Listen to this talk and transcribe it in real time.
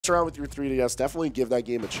around with your 3DS, definitely give that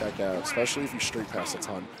game a check out, especially if you straight pass a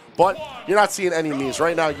ton. But you're not seeing any memes.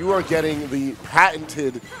 Right now, you are getting the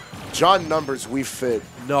patented John Numbers WiiFit.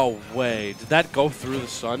 No way. Did that go through the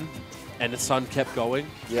sun? And the sun kept going?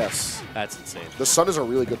 Yes. That's insane. The sun is a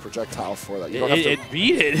really good projectile for that. You don't It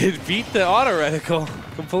beat it. It beat the auto reticle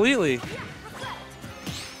completely.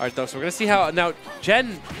 All right, though, so we're going to see how... Now,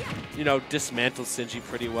 Jen, you know, dismantled Sinji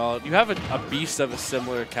pretty well. You have a beast of a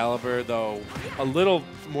similar caliber, though a little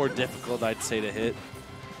more difficult, I'd say, to hit.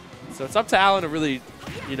 So it's up to Alan to really,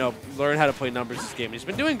 you know, learn how to play numbers this game. He's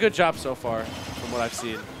been doing a good job so far, from what I've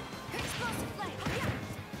seen.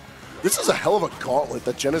 This is a hell of a gauntlet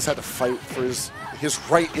that Jen has had to fight for his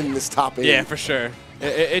right in this top 8. Yeah, for sure.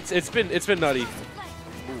 It's been nutty. Ooh,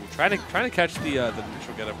 trying to catch the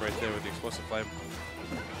neutral get up right there with the explosive flame.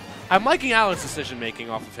 I'm liking Alan's decision making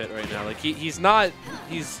off of hit right now. Like he's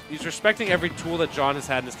respecting every tool that John has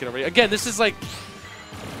had in his kit already. Again, this is like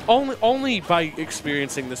only by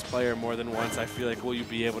experiencing this player more than once, I feel like will you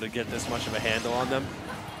be able to get this much of a handle on them.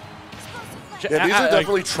 Yeah, these are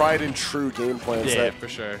definitely tried and true game plans that for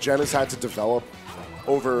sure. Jen has had to develop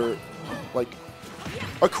over, like,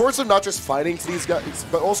 a course of not just fighting to these guys,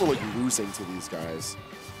 but also, like, losing to these guys.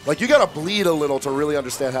 Like, you gotta bleed a little to really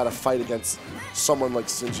understand how to fight against someone like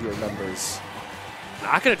Sinji or Numbers.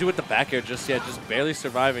 Not gonna do it the back air just yet, just barely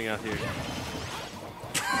surviving out here.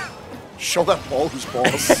 Show that ball who's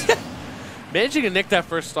balls. Managing to nick that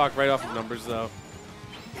first stock right off of Numbers, though.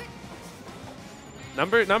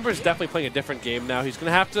 Numbers definitely playing a different game now. He's going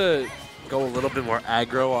to have to go a little bit more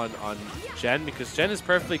aggro on Jen because Jen is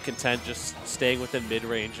perfectly content just staying within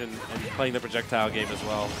mid-range and playing the projectile game as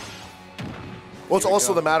well. Well, it's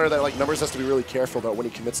also the matter that, like, Numbers has to be really careful about when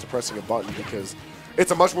he commits to pressing a button because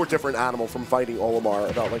it's a much more different animal from fighting Olimar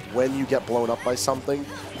about, like, when you get blown up by something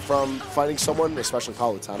from fighting someone, especially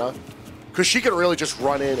Palutena. Because she can really just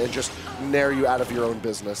run in and just nair you out of your own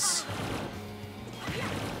business.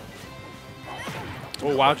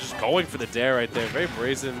 Oh, wow, just going for the dare right there. Very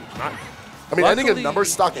brazen. I mean, ending a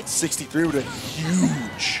Numbers stock at 63 would have been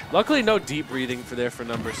huge. Luckily, no deep breathing for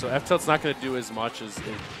Numbers, so F-Tilt's not going to do as much as it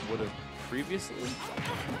would have previously.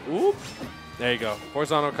 Oop. There you go.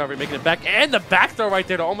 Horizontal recovery, making it back. And the back throw right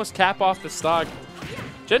there to almost cap off the stock.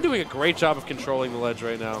 Jen doing a great job of controlling the ledge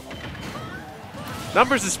right now.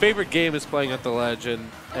 Numbers' favorite game is playing at the ledge, and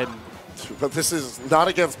but this is not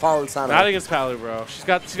against Palutena. Not against Palu, bro. She's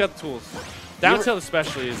got the tools. Down tilt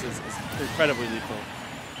especially is incredibly lethal.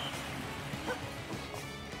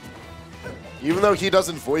 Even though he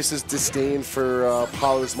doesn't voice his disdain for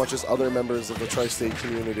Palu as much as other members of the Tri-State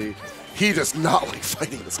community, he does not like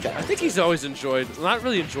fighting this guy. I think he's always enjoyed, not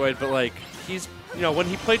really enjoyed, but like he's, you know, when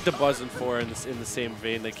he played the Buzz and 4 in the same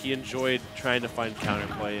vein, like he enjoyed trying to find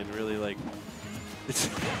counterplay and really like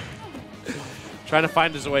trying to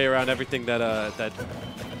find his way around everything that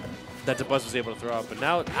the Buzz was able to throw out. But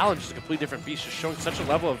now Alan's just a completely different beast, just showing such a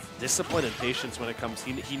level of discipline and patience when it comes.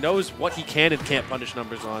 He knows what he can and can't punish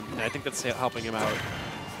Numbers on, and I think that's helping him out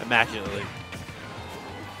immaculately.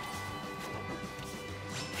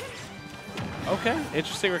 Okay,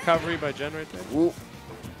 interesting recovery by Jen right there. Ooh.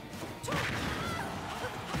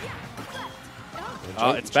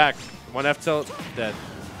 Oh, it's back. One F tilt, dead.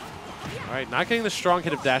 All right, not getting the strong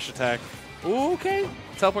hit of dash attack. Ooh, okay.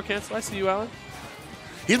 Teleport cancel. I see you, Alan.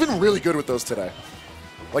 He's been really good with those today.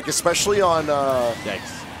 Like, especially on...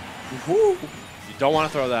 Yikes. Woo. You don't want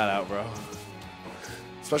to throw that out, bro.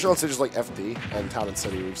 Especially on stages like FD and Town and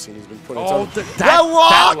City, we've seen he's been putting... That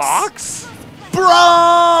locks? Bro!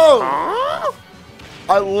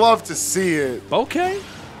 I love to see it. Okay.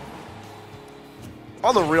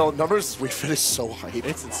 On the real, Numbers WiiFit is so hype.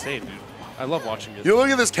 It's insane, dude. I love watching it. You look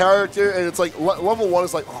at this character, and it's like, level 1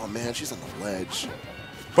 is like, oh man, she's on the ledge.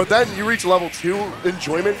 But then you reach level 2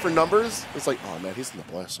 enjoyment for Numbers. It's like, oh man, he's in the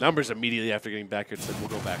blast. Numbers immediately after getting back here said, we'll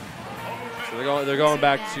go back. So they're going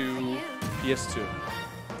back to PS2.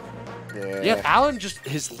 Yeah, Alan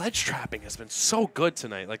his ledge trapping has been so good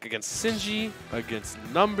tonight. Like against Sinji, against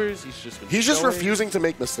Numbers, he's just refusing to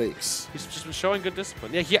make mistakes. He's just been showing good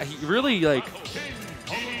discipline. Yeah, he really like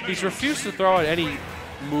he's refused to throw out any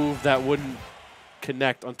move that wouldn't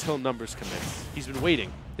connect until Numbers commits. He's been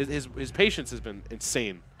waiting. His patience has been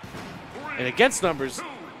insane. And against Numbers,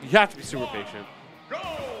 you have to be super patient.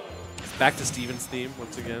 Back to Steven's theme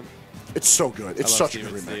once again. It's so good. It's such a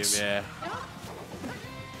good remix. Theme,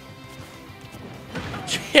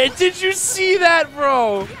 yeah. Did you see that,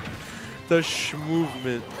 bro? The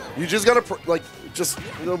movement. You just gotta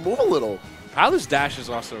move a little. Palu's dash is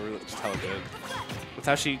also really just hella good. With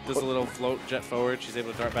how she does a little float jet forward, she's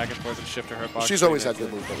able to dart back and forth and shift her hitbox. She's always had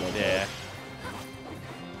good movement. Yeah.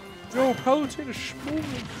 Yo, Palutena smooth.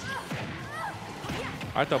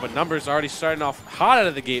 Alright though, but numbers already starting off hot out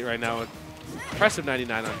of the gate right now. With impressive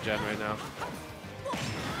 99 on Jen right now.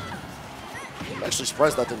 I'm actually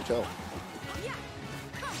surprised that didn't kill.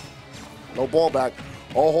 No ball back.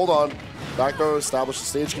 Oh, hold on. Back throw, establish the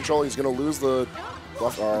stage control. He's going to lose the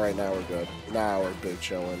left. All right, now we're good. Now we're big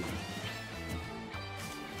chilling.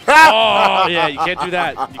 Oh, yeah, you can't do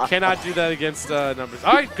that. You cannot do that against numbers.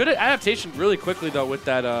 All right, good adaptation really quickly, though, with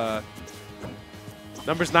that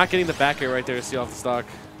numbers not getting the back air right there to see off the stock.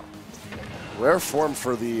 Rare form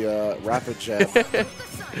for the rapid jab.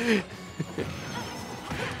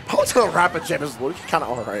 Palutena rapid jab is kind of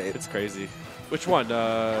all right. It's crazy. Which one?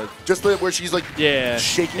 Just where she's like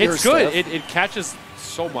shaking her It's good. stuff. It catches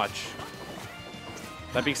so much.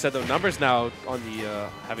 That being said, though, numbers now on the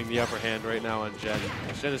having the upper hand right now on Jen.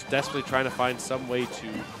 Jen is desperately trying to find some way to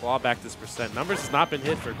claw back this percent. Numbers has not been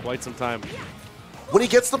hit for quite some time. When he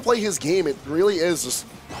gets to play his game, it really is just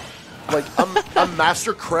like a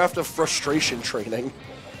mastercraft of frustration training.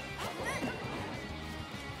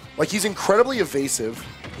 Like, he's incredibly evasive.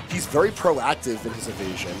 He's very proactive in his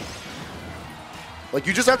evasion. Like,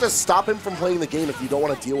 you just have to stop him from playing the game if you don't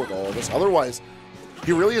want to deal with all of this. Otherwise,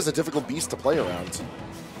 he really is a difficult beast to play around.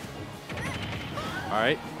 All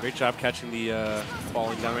right, great job catching the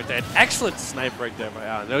falling down right there. An excellent snipe right there by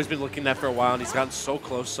Allen. I know he's been looking at that for a while, and he's gotten so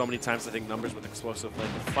close so many times, I think, numbers with explosive flame.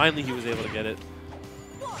 But finally, he was able to get it.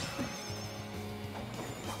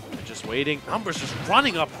 And just waiting. Numbers just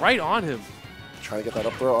running up right on him. Trying to get that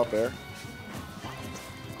up throw, up air.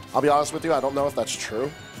 I'll be honest with you, I don't know if that's true.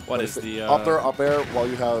 What is the... up there, up air while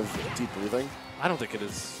you have deep breathing? I don't think it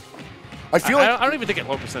is. I feel like... I don't even think at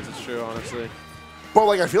low percent it's true, honestly. But,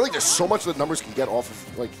 like, I feel like there's so much that numbers can get off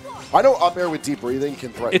of. Like, I know up air with deep breathing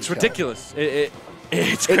can threaten It's kill. ridiculous.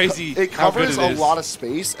 It's crazy. It covers how good it is. a lot of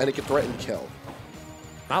space, and it can threaten kill.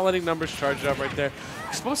 Not letting numbers charge it up right there.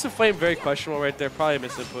 Explosive flame, very questionable right there. Probably a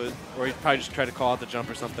misinput. Or he probably just tried to call out the jump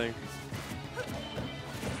or something.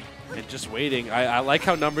 And just waiting. I like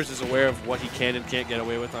how numbers is aware of what he can and can't get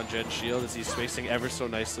away with on Jen's shield as he's spacing ever so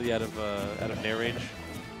nicely out of nair range.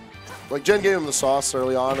 Like, Jen gave him the sauce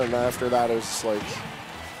early on, and after that, it was just like,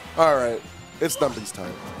 all right, it's Numbers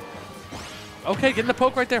time. Okay, getting the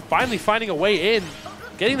poke right there. Finally finding a way in.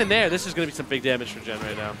 Getting the nair. This is going to be some big damage for Jen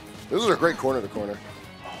right now. This is a great corner to corner.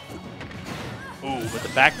 Ooh, with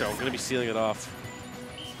the back throw. Going to be sealing it off.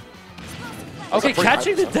 Okay,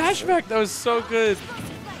 catching the dash back. That was so good.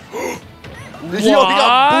 Yo, he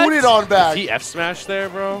got booted on back. If he F-smashed there,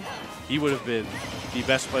 bro, he would have been the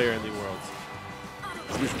best player in the world.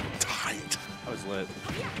 He was tight. That was lit.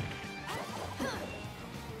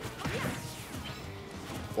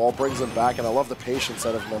 Ball brings him back, and I love the patience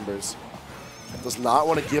out of Numbers. Does not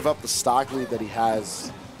want to give up the stock lead that he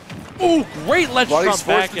has. Ooh, great ledge But trump he's forced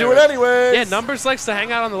back to do it anyways. Yeah, Numbers likes to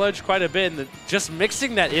hang out on the ledge quite a bit, and just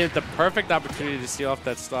mixing that in, the perfect opportunity to steal off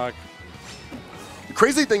that stock. The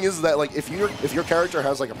crazy thing is that, like, if your character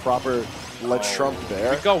has like a proper ledge trump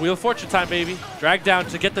there. Here we go, Wheel of Fortune time, baby. Drag down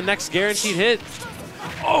to get the next guaranteed hit.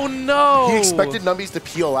 Oh no! He expected Numbies to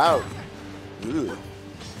peel out. Ooh.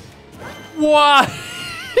 What?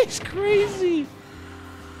 He's crazy.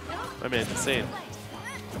 My man's insane.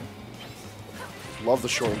 Love the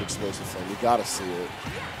short explosive flame. You gotta see it.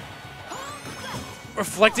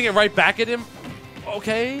 Reflecting it right back at him.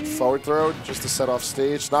 Okay. Forward throw just to set off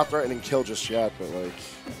stage. Not threatening kill just yet, but like.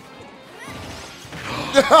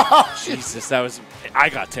 Jesus, that was. I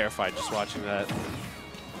got terrified just watching that.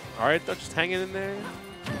 All right, though, just hanging in there.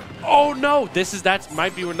 Oh no! That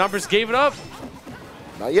might be where Numbers gave it up.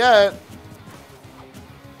 Not yet.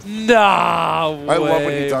 Nah way, I love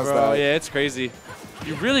when he does bro. that. Yeah, it's crazy.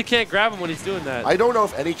 You really can't grab him when he's doing that. I don't know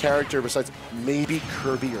if any character besides maybe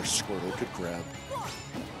Kirby or Squirtle could grab.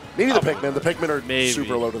 Maybe the Pikmin. The Pikmin are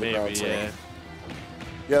super low to the ground. So. Yeah.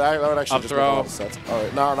 Yeah, that would actually Up just throw. make a lot of sense. All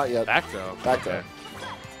right, no, not yet. Back throw. Back throw.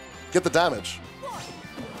 Get the damage.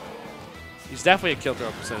 He's definitely a kill throw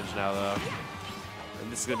percentage now, though.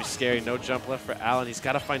 And this is going to be scary. No jump left for Allen. He's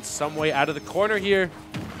got to find some way out of the corner here.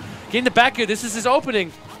 Getting the back here. This is his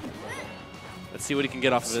opening. Let's see what he can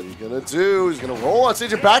get off of it. What's he gonna do? He's gonna roll on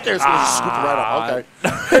stage and back air. He's gonna just scoop him right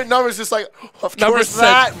up. Okay. Numbers just like, of course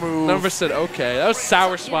that move. Numbers said, okay. That was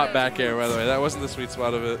sour spot back air, by the way. That wasn't the sweet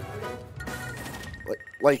spot of it.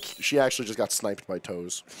 Like she actually just got sniped by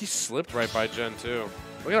Toes. He slipped right by Jen, too.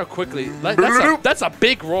 Look at how quickly. That's a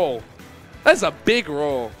big roll. That's a big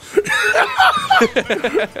roll.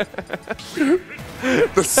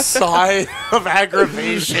 The sigh of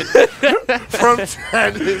aggravation from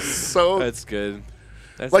Jen is so... That's good.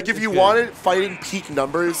 Like, if you wanted fighting peak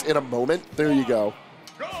Numbers in a moment, there you go.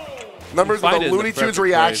 Numbers with find a it in the Looney Tunes perfect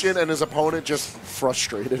reaction place. and his opponent just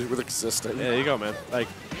frustrated with existing. Yeah, there you go, man. Like,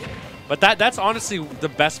 but that's honestly the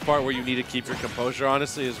best part where you need to keep your composure,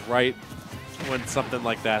 honestly, is right when something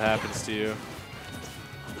like that happens to you.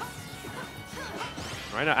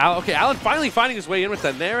 Right now, okay, Alan finally finding his way in with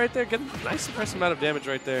that nair right there. Getting a nice impressive amount of damage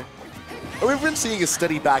right there. We've been seeing a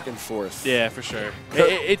steady back and forth. Yeah, for sure.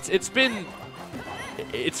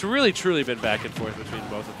 It's really truly been back and forth between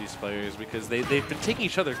both of these players because they've been taking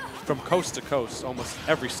each other from coast to coast almost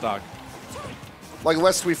every stock. Like,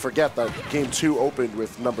 lest we forget that Game 2 opened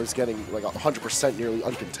with Numbers getting like 100% nearly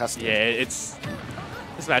uncontested. Yeah, this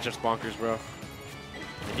matchup's bonkers, bro.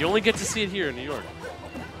 You only get to see it here in New York.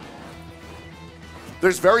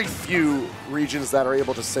 There's very few regions that are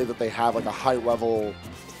able to say that they have like a high-level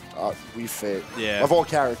WiiFit of all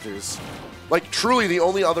characters. Like, truly, the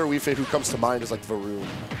only other WiiFit who comes to mind is like Varun.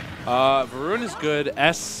 Varun is good.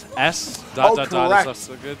 S correct. is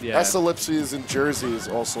also good. Yeah. S ellipses and Jersey is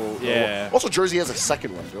also. Yeah. Also, Jersey has a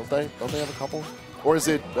second one, don't they? Don't they have a couple? Or is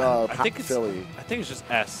it I think it's Philly? I think it's just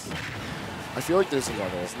S. I feel like there's another.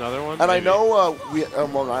 There's another one. And maybe. I know we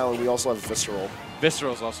on Long Island we also have Visceral.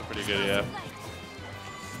 Visceral's also pretty good. Yeah.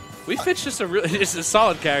 WiiFit's just it's a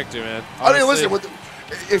solid character, man. I mean, Honestly. listen.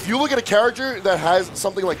 If you look at a character that has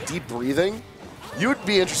something like deep breathing, you'd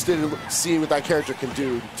be interested in seeing what that character can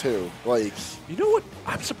do too. Like, you know what?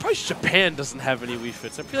 I'm surprised Japan doesn't have any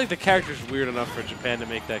WiiFits. I feel like the character's weird enough for Japan to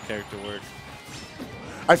make that character work.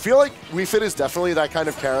 I feel like WiiFit is definitely that kind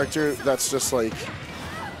of character that's just like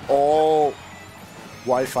all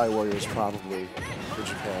Wi-Fi warriors probably in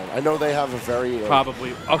Japan. I know they have a very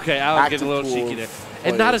probably. Okay, Alan getting a little cheeky there.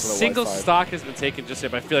 And not a single Wi-Fi. stock has been taken just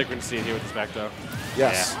yet, but I feel like we're going to see it here with this back throw.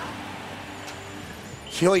 Yes. Yeah.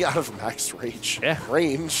 Healing out of max range. Yeah.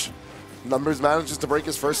 Range. Numbers manages to break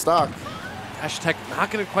his first stock. Dash attack not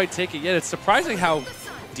going to quite take it yet. It's surprising how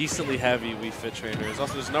decently heavy WiiFit trainer is.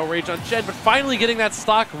 Also, there's no rage on Jed, but finally getting that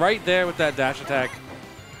stock right there with that dash attack.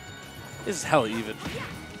 This is hella even.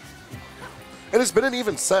 And it's been an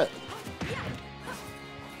even set.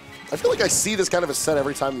 I feel like I see this kind of a set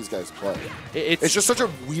every time these guys play. It's just such a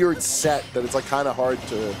weird set that it's like kind of hard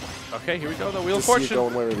to. Okay, here we go. The Wheel of see it Fortune.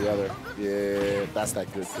 going one way or the other. Yeah, that's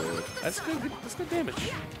that good. That's good. That's good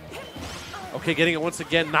damage. Okay, getting it once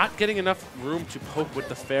again. Not getting enough room to poke with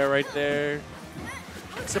the fair right there.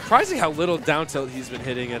 Surprising how little down tilt he's been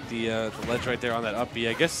hitting at the ledge right there on that up B.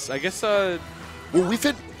 I guess. Well,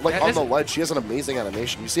 WiiFit, like on the ledge, she has an amazing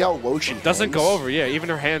animation. You see how low she doesn't hangs? go over. Yeah, even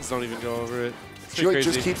her hands don't even go over it. She like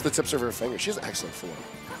just keeps the tips of her fingers. She has excellent form.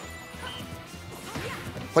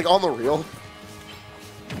 Like on the reel.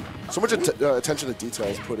 So much attention to detail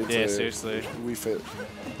is put into seriously. WiiFit.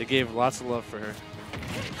 They gave lots of love for her.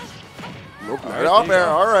 Nope, right up there.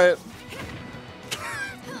 All right.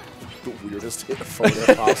 The weirdest hit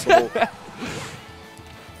photo possible. This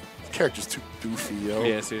character's too goofy, yo.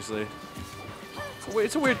 Yeah, seriously.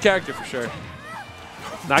 It's a weird character for sure.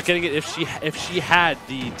 Not getting it. If she had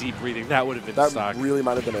the deep breathing, that would have been stock. That really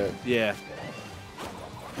might have been it. Yeah.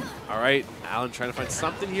 All right, Alan trying to find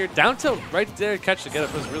something here. Down tilt right there, catch the get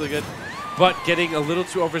up was really good, but getting a little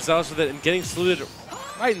too overzealous with it and getting saluted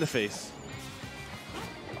right in the face.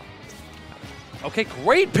 Okay,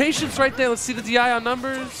 great patience right there. Let's see the DI on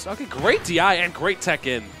numbers. Okay, great DI and great tech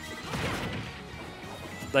in.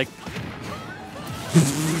 Like,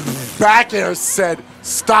 back air said,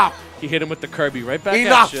 stop. He hit him with the Kirby right back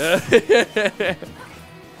Enough. at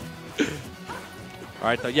you. All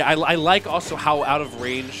right, though. Yeah, I like also how out of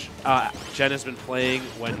range Jen has been playing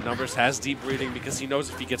when Numbers has deep breathing because he knows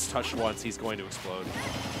if he gets touched once, he's going to explode.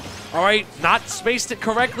 All right, not spaced it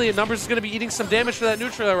correctly, and Numbers is going to be eating some damage for that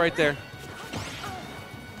neutral right there.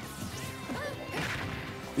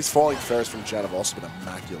 These falling fairs from Jen have also been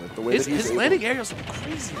immaculate. The way that he's his landing aerials have been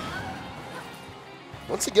crazy.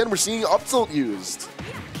 Once again, we're seeing up tilt used.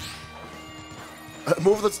 A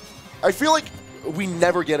move that's, I feel like we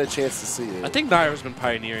never get a chance to see it. I think Naira's been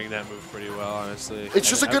pioneering that move pretty well, honestly. It's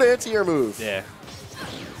just a good anti-air move. Yeah.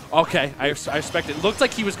 Okay, I respect it. Looked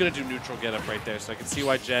like he was going to do neutral get up right there, so I can see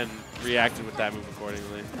why Jen reacted with that move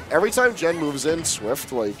accordingly. Every time Jen moves in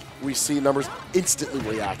Swift, like, we see Numbers instantly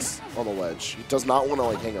reacts on the ledge. He does not want to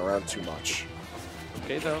like hang around too much.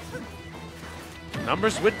 Okay, though.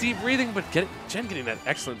 Numbers with deep breathing, but Jen getting that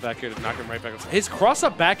excellent back air to knock him right back up. His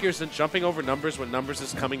cross-up back airs and jumping over Numbers when Numbers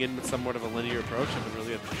is coming in with somewhat of a linear approach have been really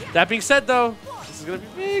good. That being said, though, this is going to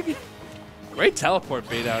be big. Great teleport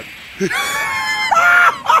bait out. He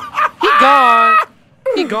gone.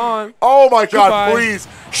 He gone. Oh my God! Goodbye. Please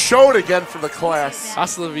show it again for the class.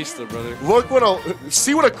 Hasta la vista, brother. Look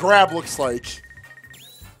see what a grab looks like.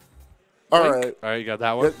 All right. All right, you got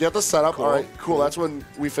that one. You have to set up. Cool. All right, cool. That's when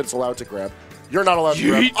WiiFit's allowed to grab. You're not allowed to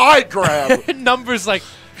Yeet. grab. I grab. Numbers like,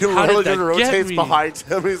 He how literally did just that get rotates me? behind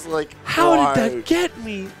him. He's like, How why? did that get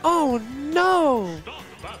me? Oh, no.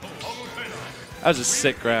 That was a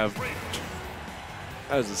sick grab.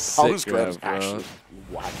 That was a sick Palu's grab grab, is bro. actually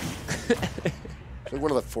wacky. Like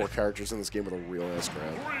one of the 4 characters in this game with a real ass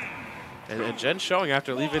grab. And Jen's showing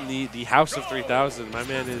after leaving the house of 3000. My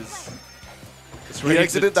man is... He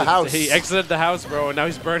exited the house. He exited the house, bro, and now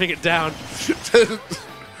he's burning it down.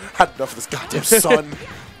 Had enough of this goddamn sun.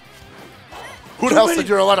 Who else said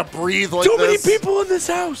you're allowed to breathe like Too this? many people in this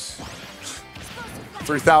house.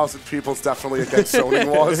 3,000 people's definitely against zoning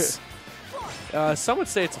laws. Some would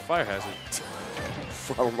say it's a fire hazard.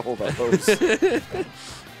 I don't know about those.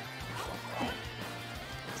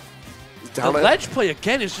 The ledge play,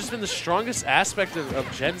 again, has just been the strongest aspect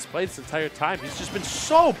of Jen's play this entire time. He's just been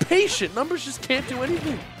so patient. Numbers just can't do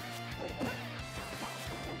anything.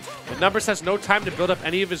 And Numbers has no time to build up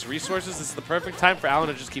any of his resources. This is the perfect time for Alan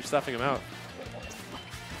to just keep stuffing him out.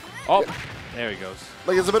 Oh, there he goes.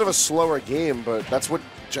 Like, it's a bit of a slower game, but that's what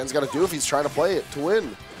Jen's got to do if he's trying to play it to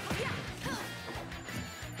win.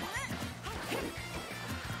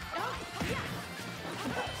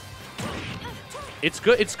 It's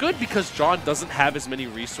good. It's good because John doesn't have as many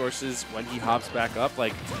resources when he hops back up.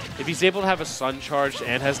 Like, if he's able to have a sun charged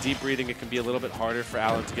and has deep breathing, it can be a little bit harder for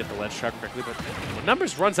Alan to get the ledge trap quickly. But when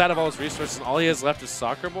Numbers runs out of all his resources and all he has left is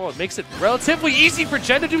soccer ball, it makes it relatively easy for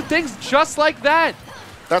Jen to do things just like that.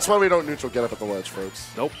 That's why we don't neutral get up at the ledge, folks.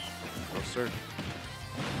 Nope. No, sir.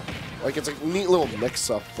 Like, it's a neat little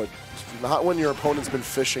mix-up, but not when your opponent's been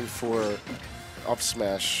fishing for up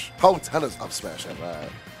smash. Palutena's up smash at that.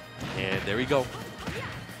 And there we go.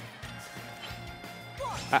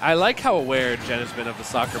 I like how aware Jen has been of the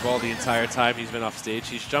soccer ball the entire time he's been off stage.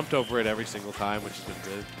 He's jumped over it every single time, which has been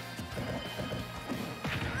good.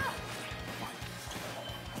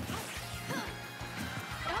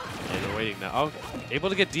 And we're waiting now. Oh, able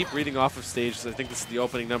to get deep breathing off of stage, so I think this is the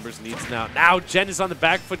opening Numbers needs now. Now Jen is on the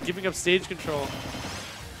back foot, giving up stage control.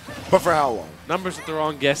 But for how long? Numbers with the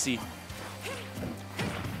wrong guessy.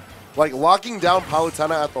 Like, locking down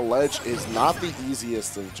Palutena at the ledge is not the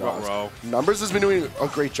easiest of jobs. Ruh-roh. Numbers has been doing a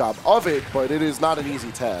great job of it, but it is not an easy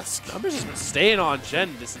task. Numbers has been staying on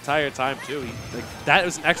Jen this entire time, too. That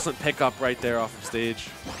was an excellent pickup right there off of stage.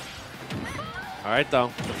 All right, though.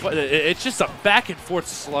 It's just a back-and-forth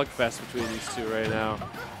slugfest between these two right now.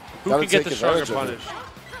 Who can get the stronger punish?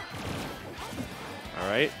 All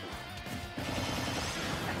right.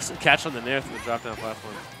 Excellent catch on the nair through the drop-down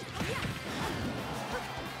platform.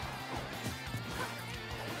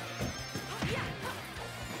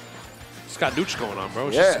 It's got nooch going on, bro.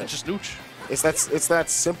 It's just nooch. It's that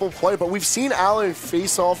simple play, but we've seen Alan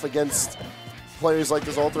face off against players like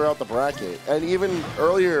this all throughout the bracket, and even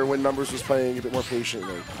earlier when Numbers was playing a bit more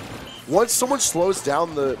patiently. Once someone slows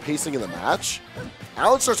down the pacing in the match,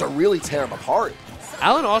 Alan starts to really tear him apart.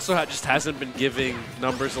 Alan also just hasn't been giving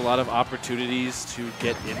Numbers a lot of opportunities to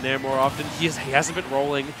get in there more often. He hasn't been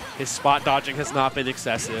rolling. His spot dodging has not been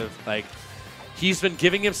excessive. Like, he's been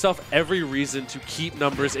giving himself every reason to keep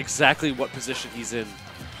Numbers exactly what position he's in.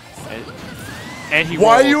 And he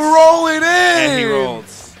Why rolled. are you rolling in? And he rolled.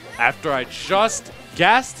 After I just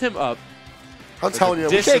gassed him up. I'm telling you,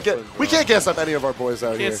 we can't gas up any of our boys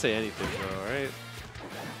out here. Can't say anything, bro, all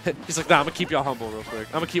right? He's like, nah, I'm going to keep y'all humble real quick.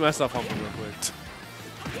 I'm going to keep myself humble real quick.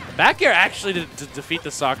 Back air actually to defeat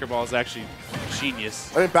the soccer ball is actually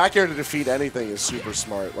genius. I mean, back air to defeat anything is super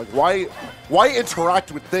smart. Like, why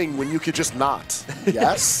interact with Thing when you could just not?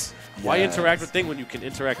 Yes? Why Yes. interact with Thing when you can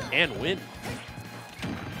interact and win?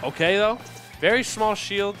 Okay, though. Very small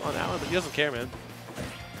shield on Alan, but he doesn't care, man.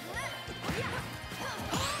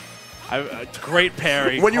 Great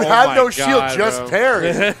parry. When you Oh have my no God, shield, just bro. parry.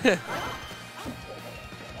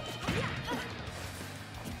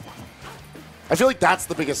 I feel like that's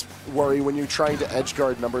the biggest worry when you're trying to edge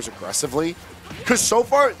guard Numbers aggressively. Because so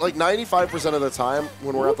far, like 95% of the time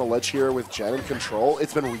when we're at the ledge here with Jen in control,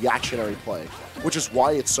 it's been reactionary play, which is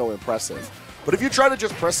why it's so impressive. But if you try to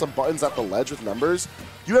just press some buttons at the ledge with Numbers,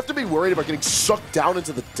 you have to be worried about getting sucked down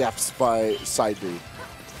into the depths by side B.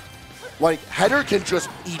 Like, header can just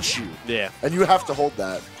eat you. Yeah. And you have to hold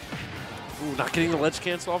that. Ooh, not getting the ledge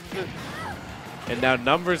cancel off of it. And now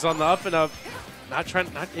Numbers on the up and up.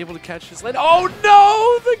 Not able to catch his ledge. Oh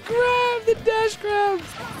no! The grab! The dash grab!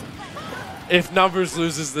 If Numbers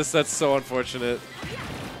loses this, that's so unfortunate.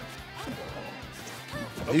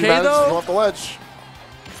 He Okay, managed to though. go off the ledge.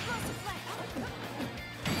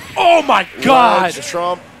 Oh my God! Ledge,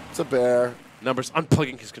 Trump to bear. Numbers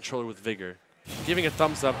unplugging his controller with vigor. Giving a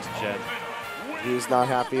thumbs up to Jen. He was not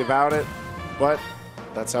happy about it, but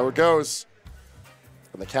that's how it goes.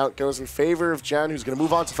 And the count goes in favor of Jan, who's going to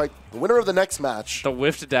move on to fight the winner of the next match. The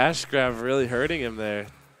whiff to dash grab really hurting him there.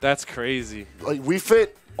 That's crazy. Like, WiiFit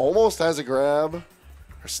almost has a grab.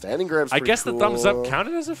 Her standing grab's pretty guess cool. the thumbs up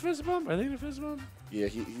counted as a fist bump? Are they a fist bump? Yeah,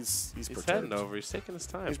 he's perturbed. Heading over. He's taking his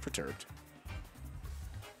time. He's perturbed.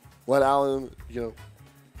 Let Alan,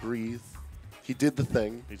 breathe. He did the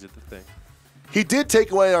thing. He did the thing. He did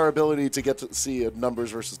take away our ability to get to see a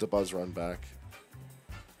numbers versus the buzz run back.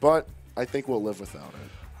 But I think we'll live without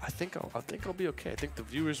it. I think I'll be okay. I think the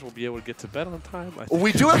viewers will be able to get to bed on time.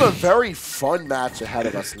 We do have a very fun match ahead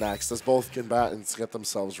of us next as both combatants get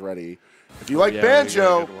themselves ready. If you like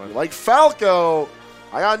Banjo, you like Falco,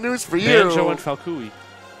 I got news for you. Banjo and Falcui.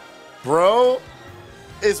 Bro,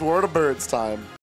 it's Word of Birds time.